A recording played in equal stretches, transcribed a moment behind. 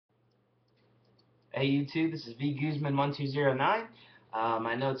Hey YouTube, this is V Guzman 1209.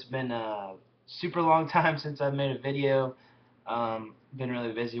 I know it's been a super long time since I've made a video. Been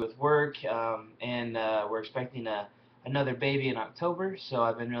really busy with work, and we're expecting another baby in October, so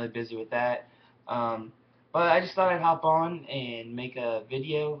I've been really busy with that. Um, but I just thought I'd hop on and make a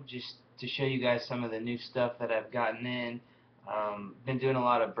video just to show you guys some of the new stuff that I've gotten in. Been doing a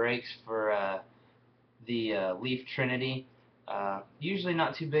lot of breaks for the Leaf Trinity. Usually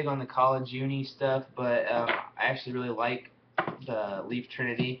not too big on the college uni stuff, but I actually really like the Leaf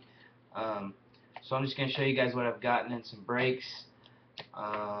Trinity. Um, so I'm just going to show you guys what I've gotten in some breaks.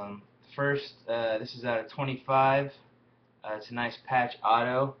 First, this is out of 25. It's a nice patch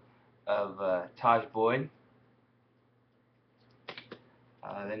auto of Taj Boyd.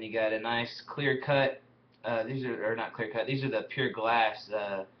 Then you got a nice clear cut. These are or not clear cut. These are the pure glass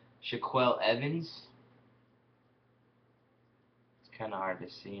Shaquille Evans. Kind of hard to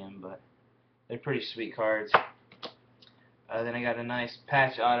see them, but they're pretty sweet cards. Then I got a nice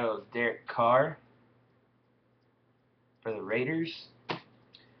patch auto of Derek Carr for the Raiders.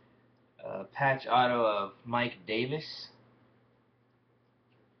 Patch auto of Mike Davis.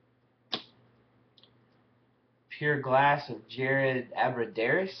 Pure glass of Jared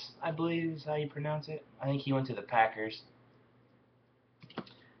Abbrederis, I believe is how you pronounce it. I think he went to the Packers.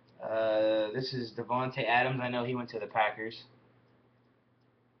 This is Devontae Adams. I know he went to the Packers.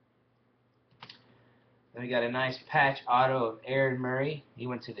 Then we got a nice patch auto of Aaron Murray. He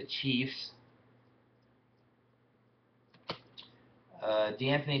went to the Chiefs.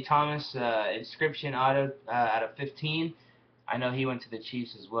 D'Anthony Thomas inscription auto out of 15. I know he went to the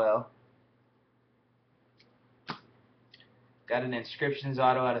Chiefs as well. Got an inscriptions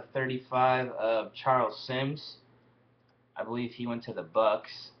auto out of 35 of Charles Sims. I believe he went to the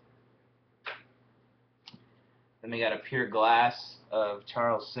Bucks. Then we got a pure glass of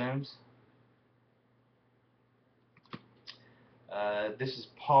Charles Sims. This is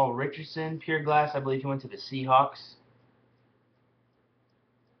Paul Richardson, pure glass. I believe he went to the Seahawks.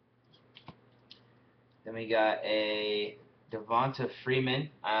 Then we got a Devonta Freeman.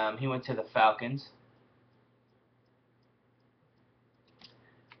 He went to the Falcons.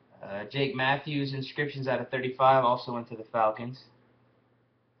 Jake Matthews, inscriptions out of 35, also went to the Falcons.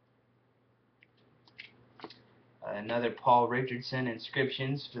 Another Paul Richardson,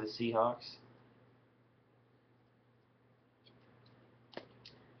 inscriptions for the Seahawks.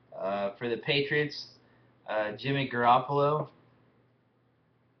 For the Patriots, Jimmy Garoppolo.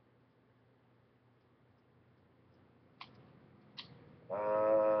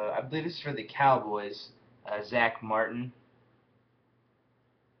 I believe this is for the Cowboys, Zach Martin.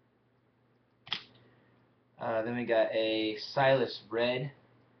 Then we got a Silas Red.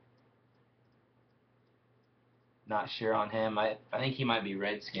 Not sure on him. I think he might be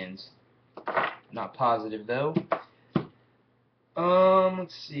Redskins. Not positive though.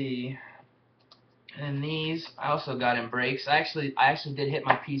 Let's see. And these I also got in breaks. I actually did hit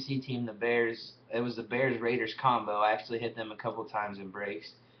my PC team, the Bears. It was the Bears Raiders combo. I actually hit them a couple times in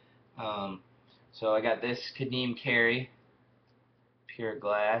breaks. So I got this Kadeem Carey, pure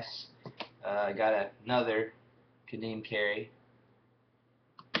glass. I got another Kadeem Carey.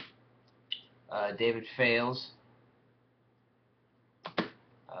 David Fales.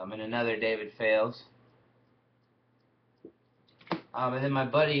 And another David Fales. And then a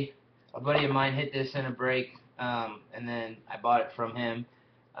buddy of mine hit this in a break, and then I bought it from him.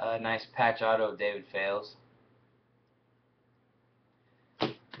 Nice patch auto of David Fales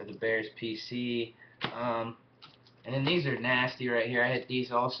for the Bears PC. And then these are nasty right here. I hit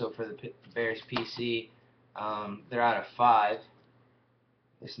these also for the Bears PC. They're out of 5.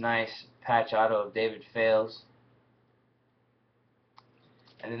 This nice patch auto of David Fales.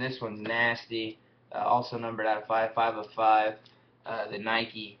 And then this one's nasty. Also numbered out of 5, 5 of 5. The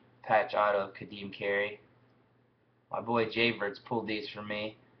Nike patch auto of Kadeem Carey. My boy Jayverts pulled these for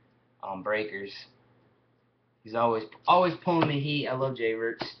me on breakers. He's always pulling me heat. I love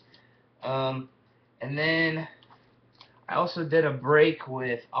Jayverts. And then I also did a break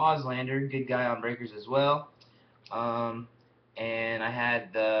with Auslander, good guy on breakers as well. And I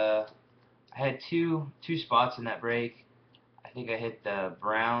had two spots in that break. I think I hit the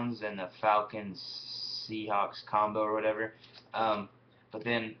Browns and the Falcons Seahawks combo or whatever. But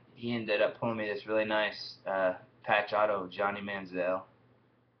then he ended up pulling me this really nice patch auto of Johnny Manziel.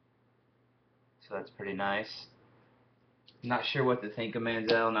 So that's pretty nice. Not sure what to think of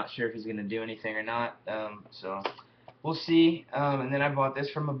Manziel. Not sure if he's going to do anything or not. So we'll see. And then I bought this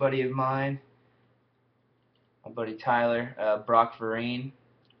from a buddy of mine, my buddy Tyler. Brock Vereen,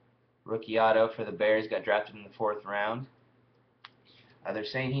 rookie auto for the Bears. Got drafted in the 4th round. They're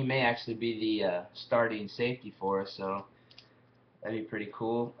saying he may actually be the starting safety for us, so that'd be pretty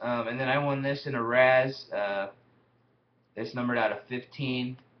cool. And then I won this in a Raz. It's numbered out of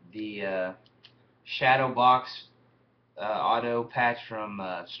 15. The Shadow Box auto patch from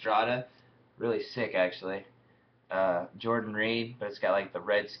Strata. Really sick, actually. Jordan Reed, but it's got like the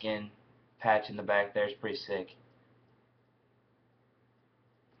red skin patch in the back there. It's pretty sick.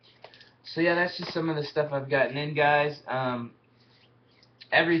 So yeah, that's just some of the stuff I've gotten in, guys.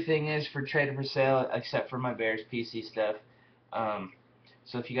 Everything is for trade or for sale except for my Bears PC stuff.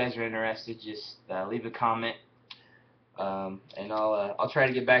 So if you guys are interested, just leave a comment, and I'll try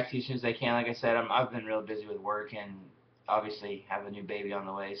to get back to you as soon as I can. Like I said, I've been real busy with work and obviously have a new baby on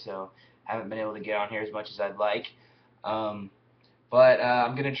the way, so haven't been able to get on here as much as I'd like. But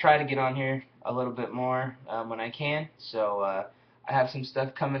I'm gonna try to get on here a little bit more when I can. So I have some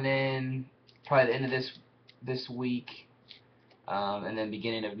stuff coming in probably the end of this week, and then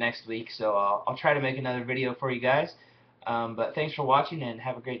beginning of next week. So I'll try to make another video for you guys. But thanks for watching and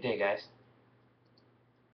have a great day, guys.